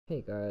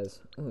Hey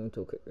guys, I'm going to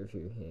do a quick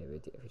review here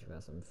with the HVY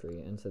 2003,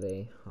 and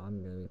today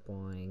I'm going to be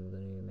buying the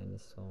new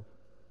mencer.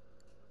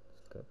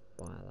 Let's go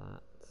buy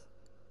that.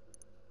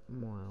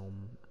 Wow,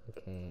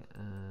 okay,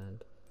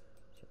 and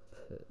should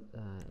put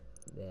that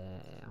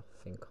there.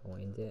 I think I'll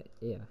end it,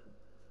 yeah.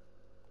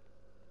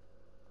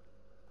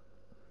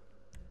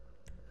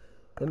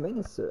 The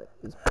mencer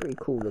is pretty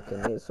cool looking.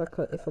 It's like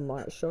if a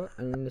light shot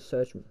and then the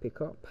surgeon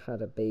pickup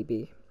had a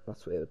baby,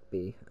 that's what it would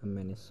be, a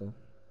mencer.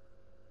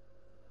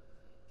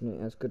 You know,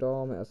 it has good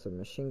arm, it has a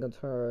machine gun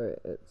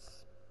turret,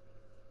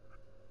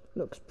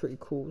 looks pretty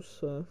cool,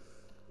 so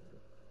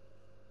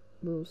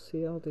we'll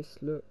see how this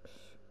looks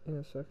in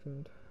a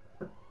second.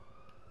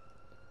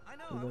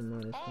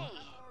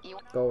 Hey,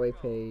 go away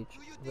page,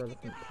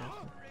 relevant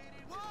person.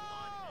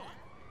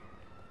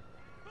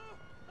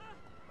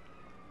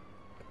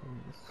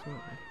 Okay, so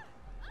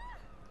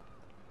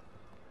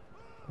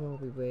while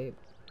we wait.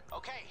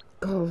 Okay.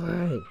 Go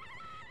away!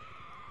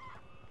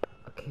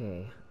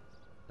 Okay,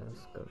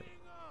 let's go.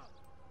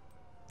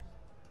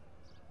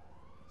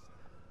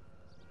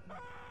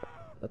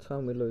 By the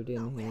time we load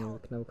in here, we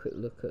can have a quick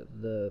look at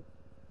the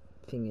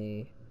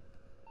thingy.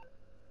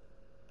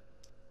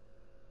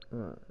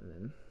 Right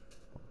then.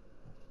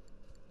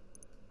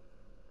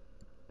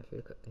 If you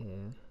look at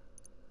here,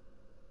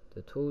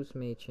 the tools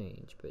may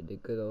change, but the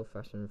good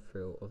old-fashioned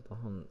thrill of the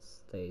hunt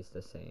stays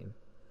the same.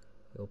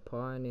 You're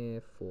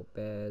pioneer for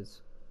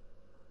bears.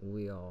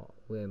 We're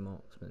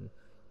marksmen.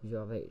 You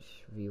have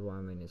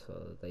HVY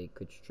mencer. They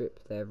could strip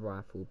their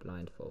rifle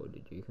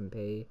blindfolded. You can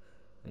pay,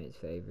 and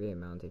it's a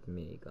rear-mounted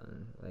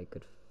minigun.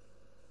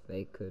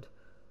 They could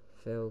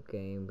fail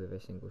game with a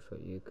single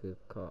shot. You could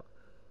cut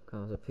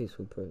a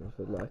peaceful protest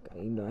with like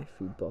a knife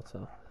through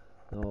butter.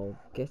 Now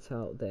get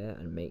out there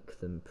and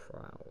make them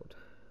proud.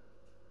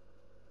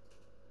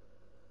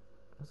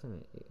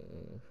 Wasn't it?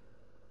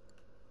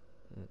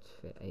 Let's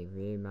fit a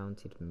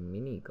rear-mounted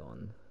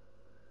minigun.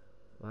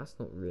 Well, that's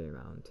not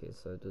rear-mounted,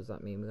 so does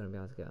that mean we're going to be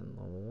able to get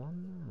another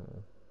one? Or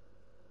would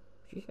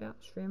you say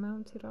that's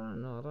rear-mounted? I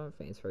don't know. I don't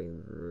think it's very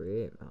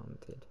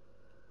rear-mounted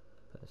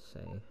per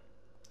se.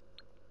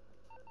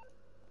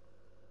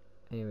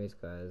 Anyways,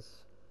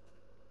 guys,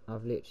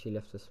 I've literally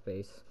left a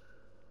space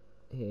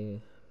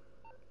here.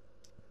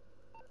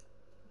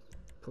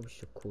 Probably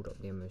should have called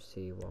up the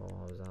MOC while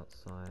I was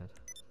outside.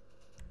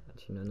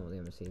 Actually, no, not the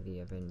MOC, the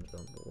Avenger,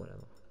 but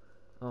whatever.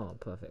 Oh,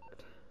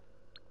 perfect.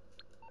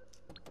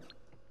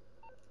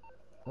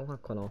 Oh, hi,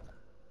 Connor.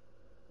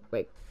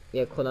 Wait,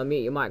 yeah, Connor,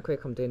 mute your mic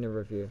quick, I'm doing a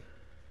review.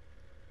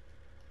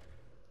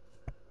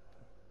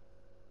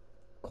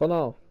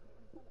 Connor,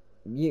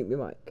 mute your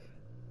mic.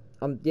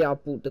 Yeah, I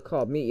bought the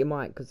car. Mute your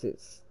mic because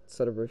it's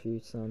sort of review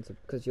sounds,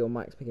 because your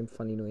mic's making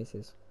funny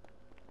noises.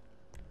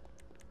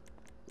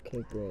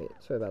 Okay, great.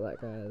 Sorry about that,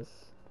 guys.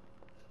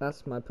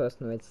 That's my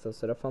personal editor,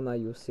 so the thumbnail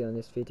you'll see on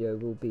this video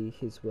will be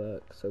his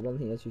work. So when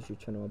he has YouTube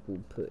channel, I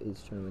will put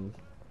his channel in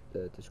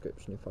the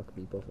description if I could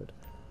be bothered.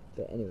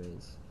 But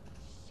anyways,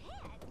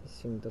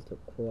 this thing does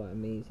look quite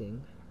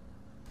amazing.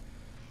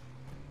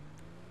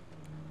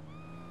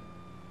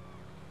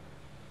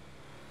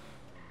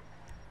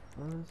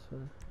 Oh,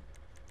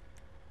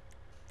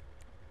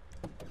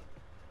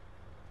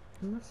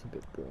 that's a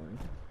bit boring.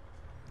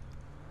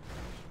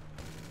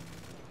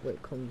 Wait,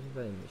 it comes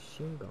with a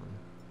machine gun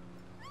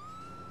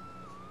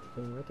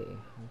already.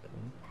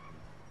 Okay,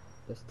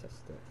 let's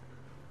test it.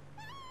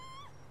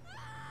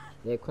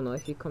 Yeah, Connor,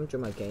 if you come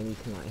join my game, you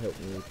can like help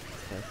me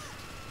test.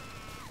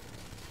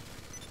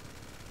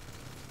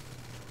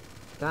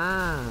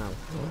 Damn!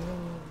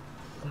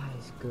 That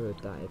is good.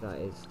 That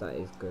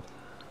is good.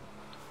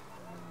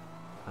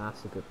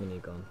 That's a good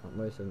minigun. Like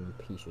most of them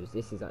are pieces.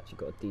 This has actually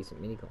got a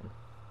decent minigun.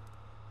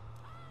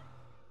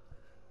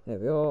 There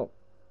we are.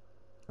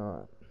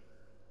 Alright.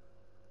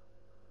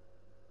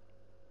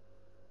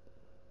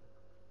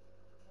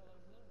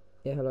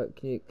 Yeah, hello.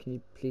 Can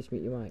you please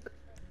mute your mic?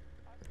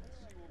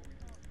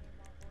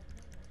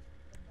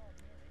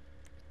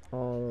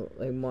 Oh,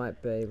 they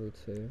might be able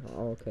to.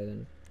 Oh, okay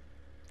then.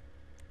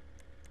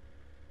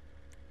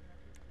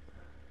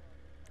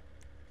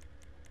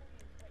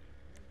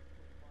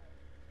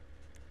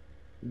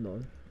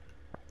 No.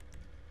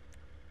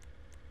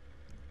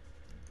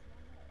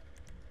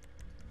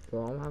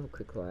 Well, I'll have a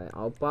quick look.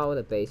 I'll buy all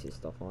the basic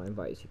stuff. I'll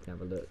invite you so you can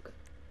have a look.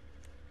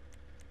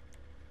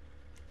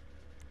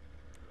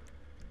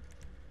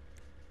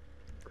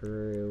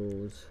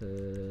 Grills,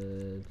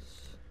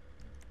 hoods,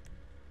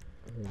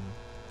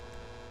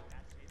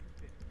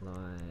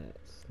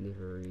 lights,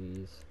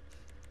 liveries.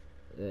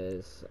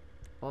 There's.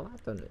 Oh,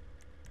 I've done it.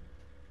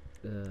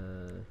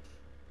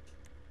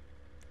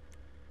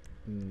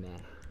 Meh.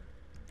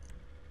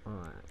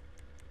 Alright.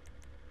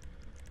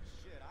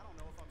 Shit, I don't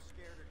know if I'm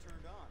scared or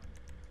turned on.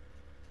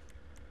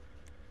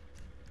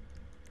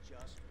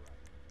 Just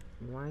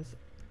right. Why is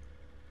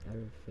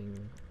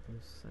everything on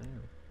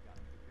sale?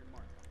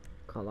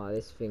 Can't lie,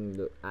 this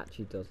thing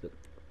actually does look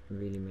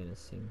really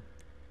menacing.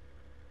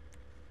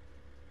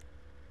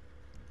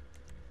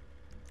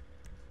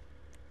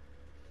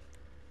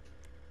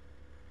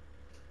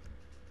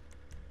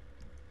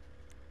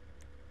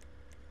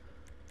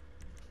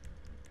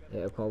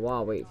 Yeah,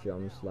 while I wait for you,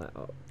 I'm just like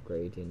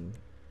upgrading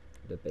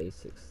the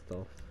basic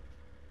stuff.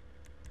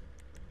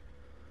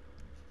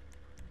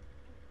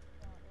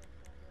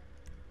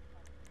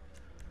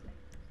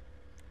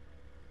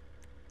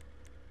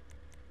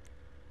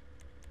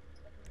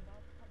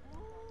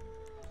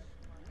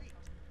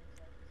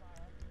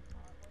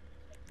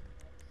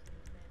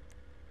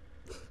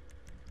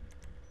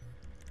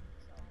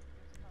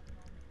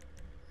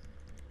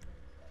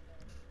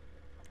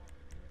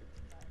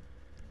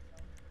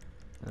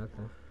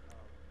 Okay.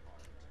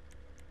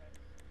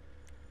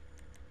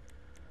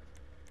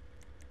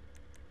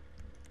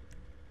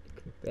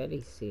 You can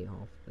barely see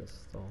half this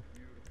stuff.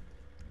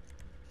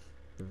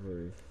 The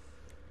roof.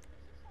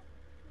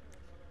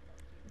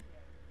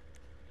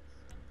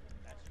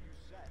 That's you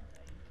set.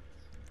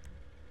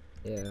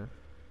 Yeah.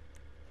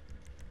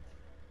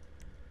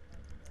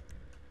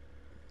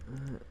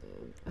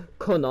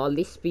 Connor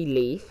Lispy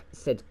Leaf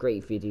said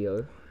great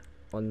video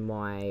on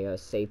my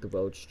Save the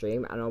World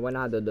stream, and when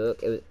I had a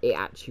look, it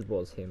actually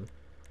was him.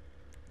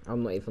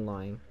 I'm not even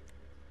lying.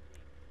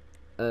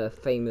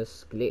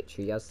 Famous glitch.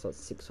 He has like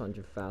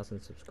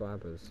 600,000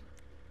 subscribers.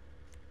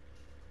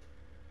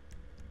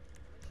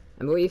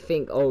 And what you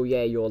think? Oh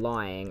yeah, you're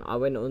lying. I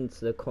went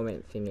onto the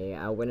comment thingy.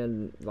 I went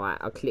and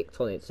I clicked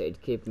on it so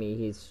it'd give me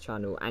his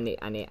channel, and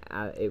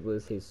it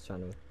was his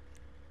channel.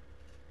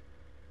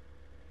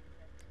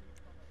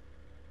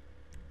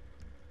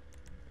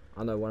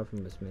 I know one of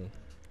them was me.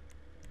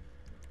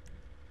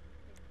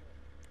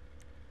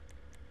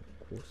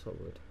 Of course I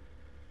would.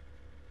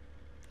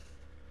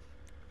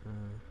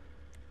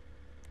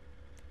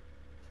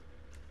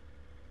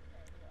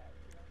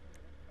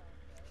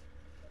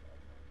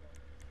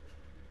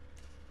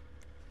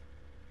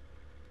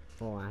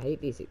 Oh, I hate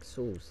these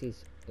exhausts.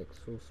 These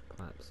exhaust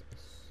pipes are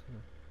so...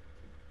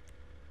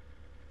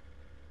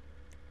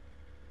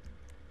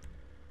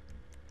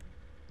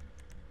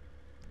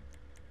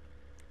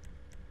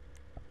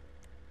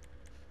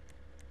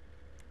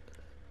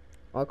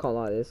 I can't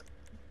like this.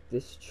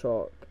 This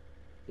truck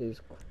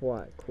is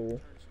quite cool. Turn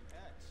some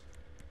heads.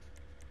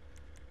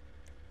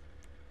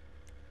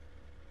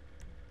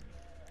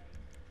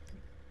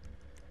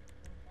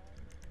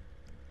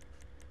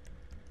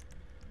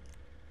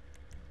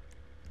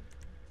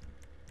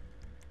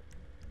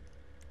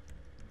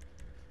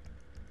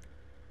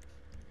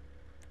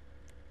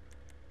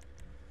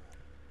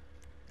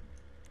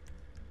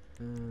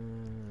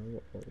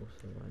 What was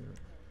the lineup?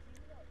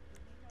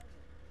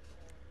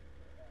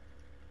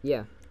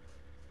 Yeah.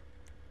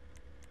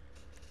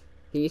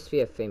 He used to be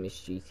a famous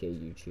GTA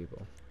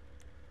YouTuber.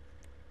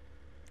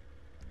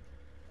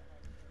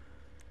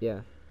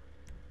 Yeah.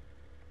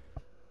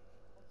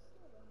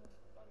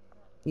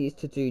 He used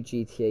to do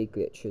GTA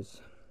glitches.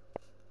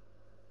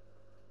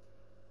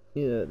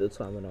 You know, at the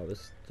time when I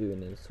was doing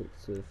those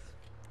sorts of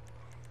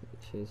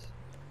glitches.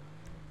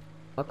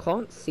 I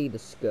can't see the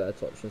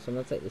skirt option, so I'm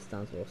gonna take this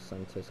down to Los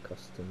Santos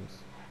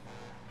Customs.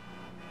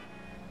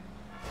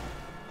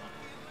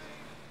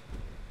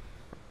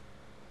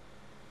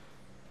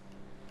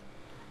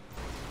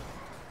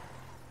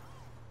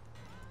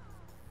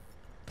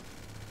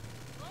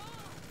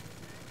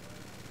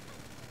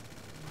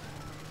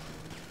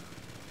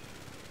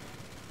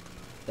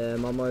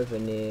 I'm over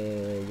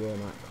near your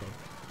macro.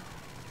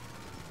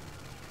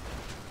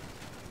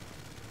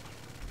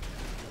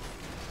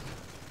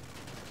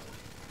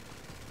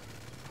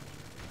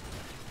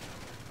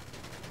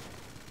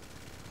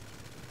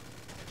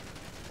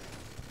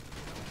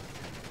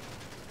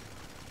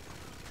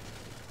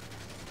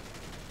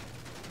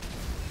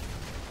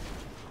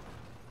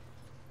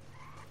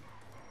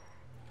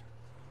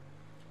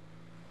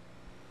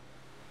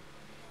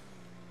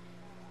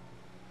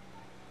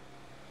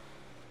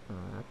 Oh,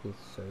 that'd be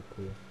so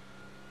cool.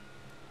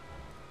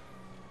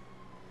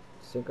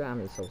 So great how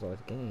many souls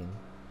I've gained.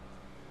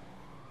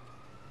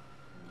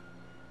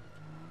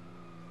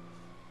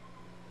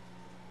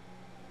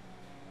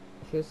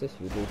 Here's this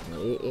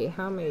ridiculous.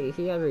 How many?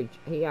 He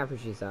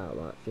averages out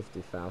like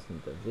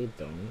 50,000 a vid,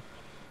 don't he?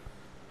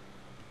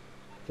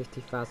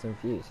 50,000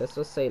 views. Let's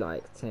just say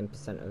like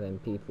 10% of them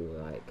people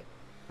like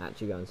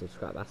actually go and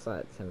subscribe. That's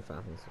like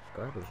 10,000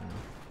 subscribers, you know.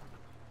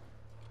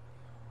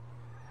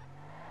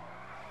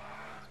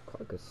 It's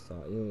quite a good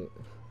start.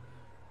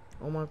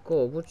 Oh my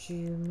god, what do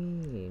you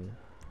mean?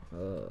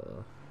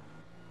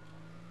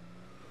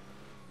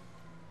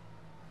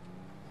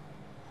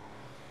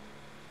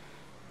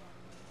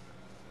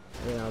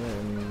 Yeah, I'm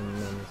in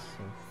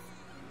mencer.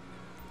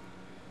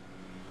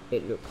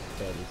 It looks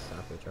fairly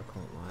savage, I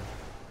can't lie.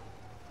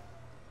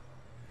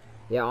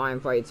 Yeah, I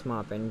invited to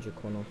my Avenger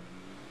Connor.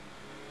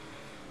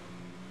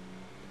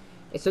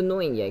 It's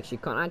annoying, yeah, because you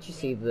can't actually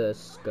see the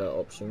skirt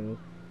option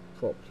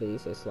properly,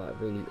 so it's like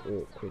really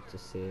awkward to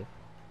see.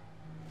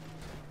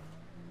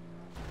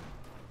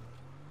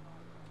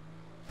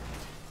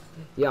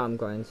 Yeah, I'm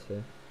going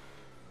to.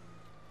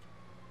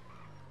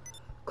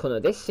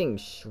 Connor, this thing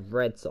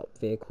shreds up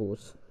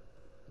vehicles.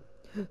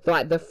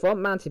 Like, the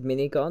front-mounted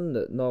minigun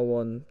that no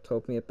one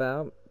told me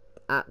about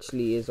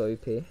actually is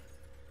OP.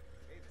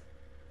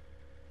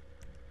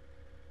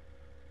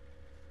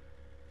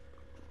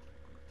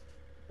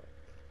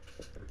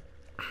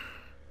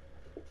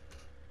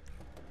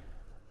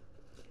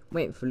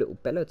 Waiting for little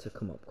Bella to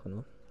come up,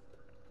 Connor.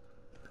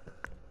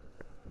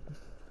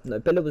 No,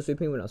 Bella was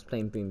with me when I was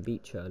playing Boom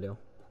Beach earlier.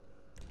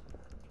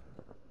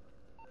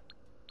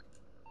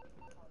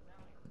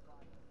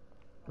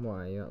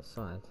 Why are you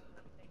outside?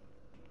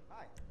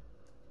 Hi.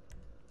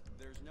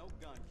 There's no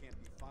gun can't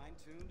be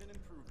fine-tuned and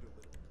improved a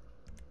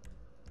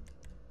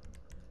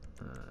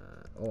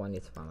little. Oh, I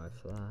need to find my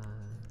flag.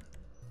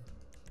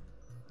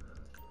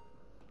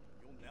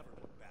 You'll never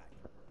look back.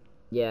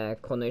 Yeah,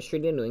 Connor, it's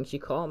really annoying. You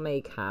can't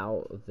make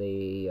out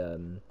the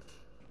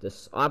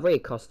I've already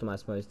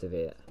customized most of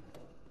it.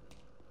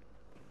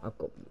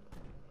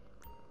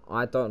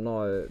 I don't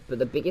know, but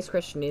the biggest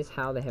question is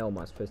how the hell am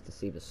I supposed to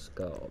see the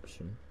skirt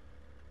option?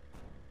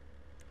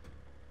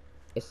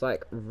 It's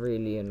like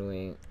really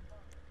annoying.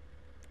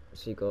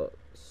 So you got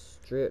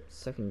stripped,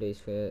 secondary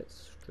fit,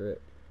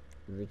 strip,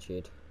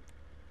 rigid,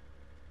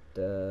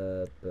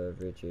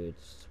 rigid,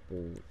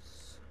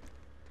 sports,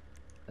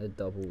 a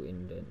double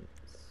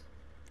indents.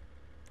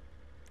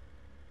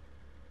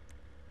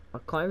 I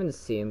can't even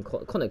see him.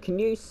 Connor, can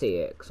you see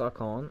it? Cause I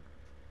can't.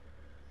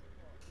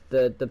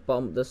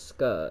 The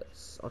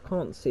skirts. I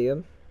can't see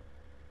them.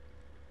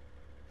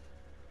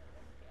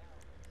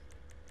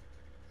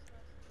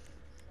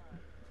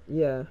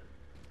 Yeah.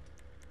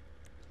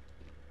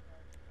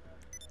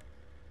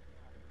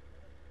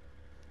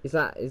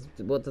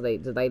 What do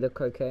they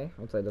look okay?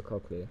 Or do they look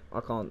ugly?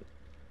 I can't.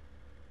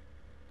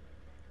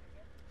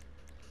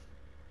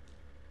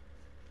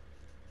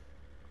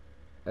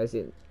 Is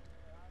it?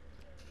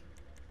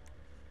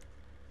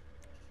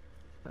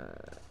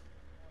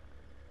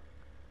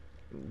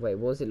 Wait,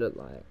 what does it look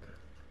like?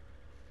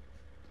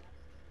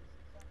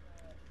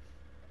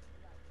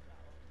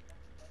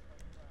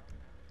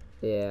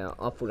 Yeah,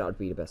 I thought that would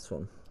be the best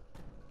one.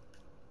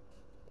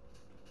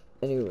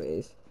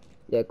 Anyways,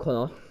 yeah,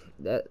 Connor.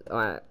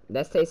 Alright,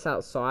 let's take this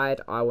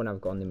outside. I want to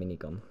have gone the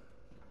minigun.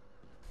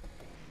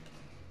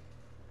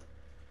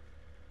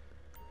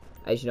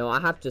 As you know, I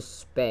have just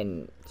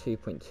spent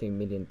 $2.2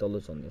 million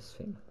on this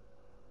thing.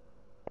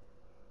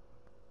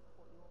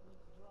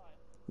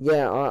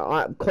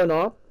 Yeah,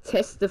 Connor,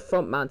 test the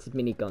front-mounted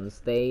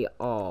miniguns. They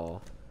are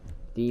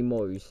the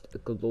most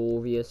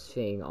glorious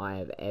thing I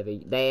have ever.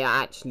 They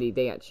actually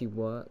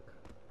work.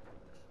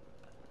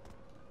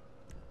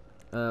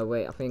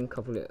 Wait, I think a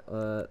couple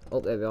of oh,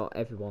 there we are.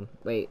 Everyone,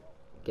 wait,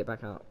 get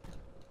back out.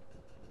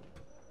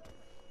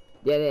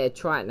 Yeah,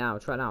 try it now.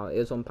 Try it now. It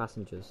was on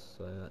passengers,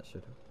 so that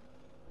should.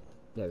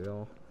 There we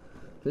are.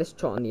 Let's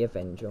try on the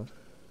Avenger.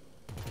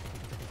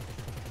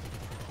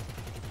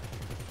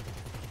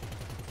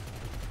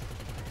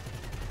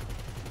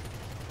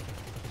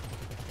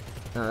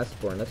 No, that's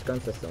boring. Let's go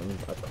and test it on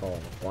a car,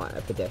 like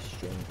a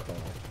pedestrian car.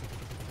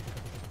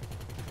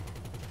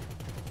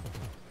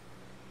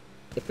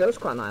 It feels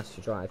quite nice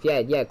to drive.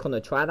 Yeah,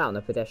 Connor, try that on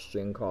a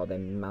pedestrian car,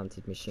 then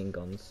mounted machine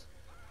guns.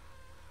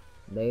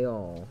 They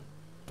are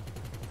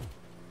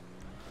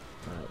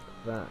like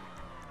that.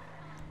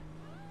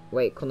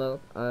 Wait, Connor,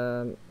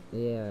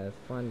 yeah,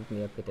 find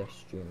me a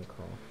pedestrian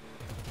car.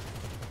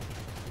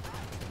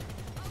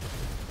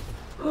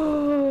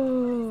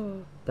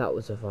 That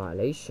was a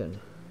violation.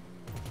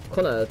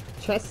 Connor,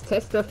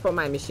 test the front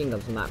my machine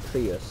guns on that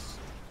Prius.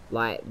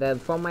 Like, the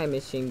front my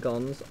machine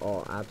guns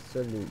are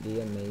absolutely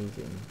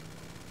amazing.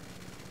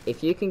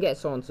 If you can get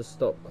someone to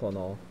stop,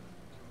 Connor,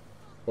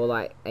 or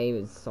like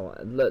aim at someone.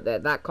 Look,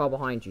 that car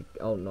behind you.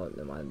 Oh no,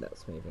 never mind.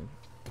 That's moving.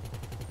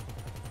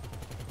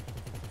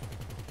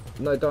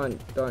 No, don't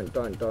call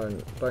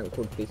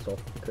the police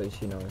off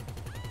because you know.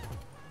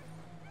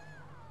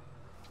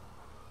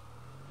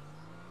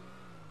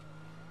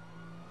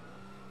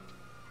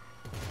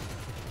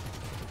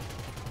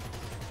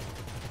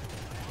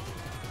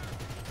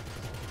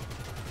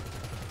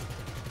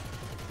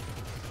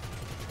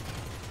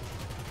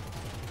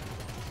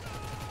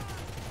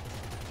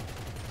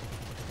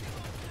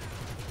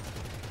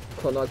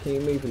 Connor, can you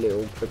move a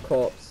little? The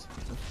cops.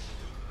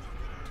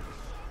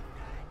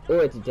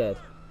 Already dead.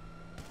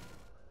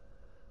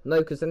 No,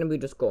 because then we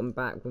just got him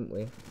back, wouldn't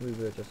we? We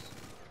were just...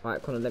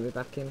 Alright, Connor, let me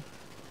back in.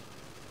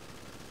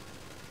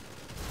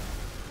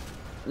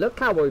 Look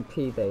how OP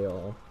they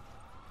are.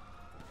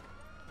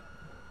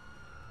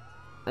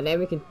 And then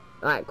we can...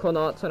 Alright,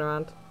 Connor, turn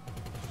around.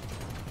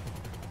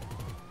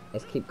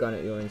 Let's keep going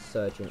at your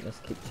insurgent. Let's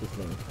keep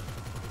chiseling.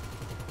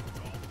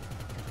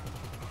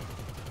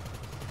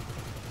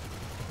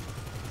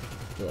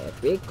 Yeah,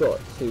 if we got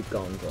 2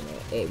 guns on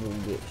it, it will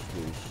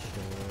literally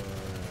shred.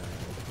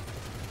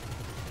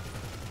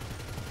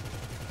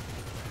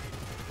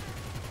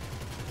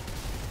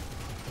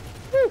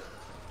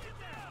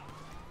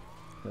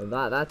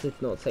 No, that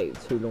did not take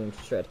too long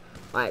to shred.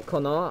 Alright,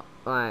 Connor.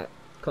 Alright,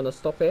 Connor,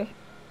 stop here.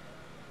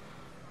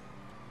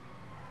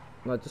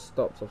 No, just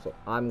stop.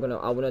 I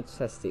wanna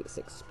test it.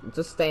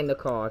 Just stay in the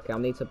car, okay?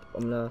 I'm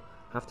gonna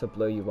have to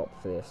blow you up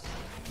for this.